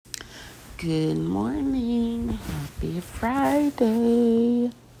Good morning. Happy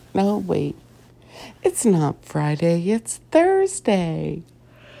Friday. No, wait. It's not Friday. It's Thursday.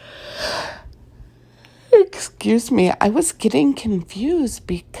 Excuse me. I was getting confused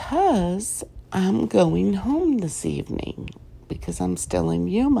because I'm going home this evening because I'm still in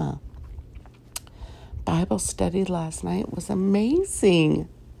Yuma. Bible study last night was amazing.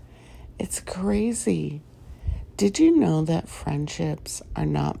 It's crazy. Did you know that friendships are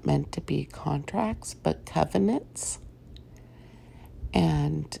not meant to be contracts, but covenants?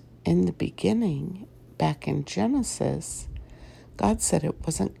 And in the beginning, back in Genesis, God said it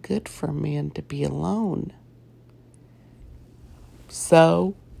wasn't good for man to be alone.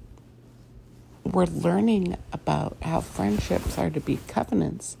 So we're learning about how friendships are to be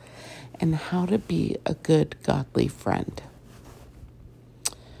covenants and how to be a good, godly friend.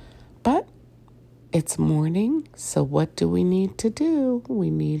 But it's morning, so what do we need to do? We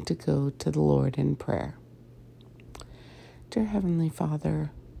need to go to the Lord in prayer. Dear Heavenly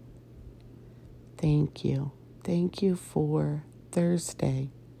Father, thank you. Thank you for Thursday.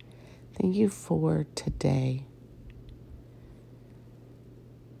 Thank you for today.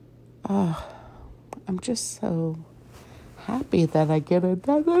 I'm just so happy that I get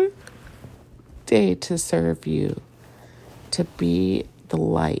another day to serve you, to be the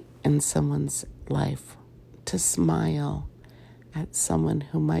light in someone's life, to smile at someone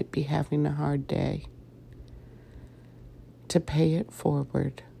who might be having a hard day, to pay it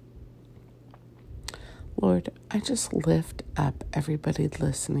forward. Lord, I just lift up everybody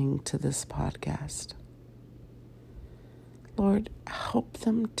listening to this podcast. Lord, help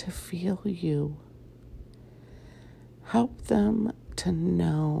them to feel you. Help them to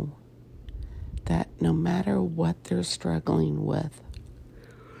know that no matter what they're struggling with,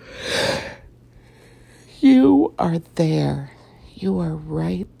 you are there. You are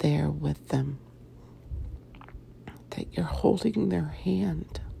right there with them. That you're holding their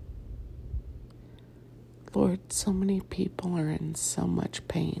hand. Lord, so many people are in so much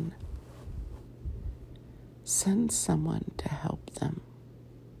pain. Send someone to help them.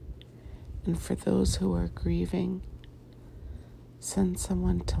 And for those who are grieving, send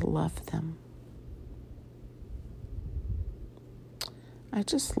someone to love them. I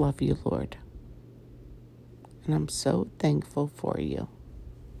just love you, Lord. And I'm so thankful for you.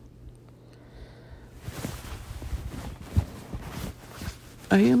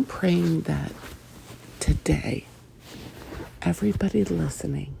 I am praying that today, everybody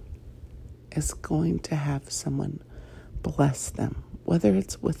listening is going to have someone bless them, whether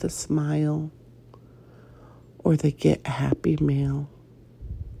it's with a smile or they get a happy meal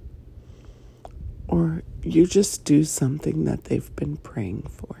or you just do something that they've been praying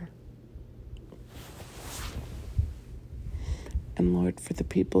for. And Lord, for the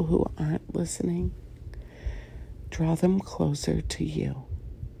people who aren't listening, draw them closer to you.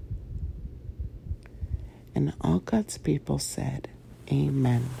 And all God's people said,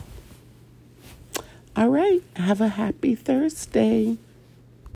 Amen. All right, have a happy Thursday.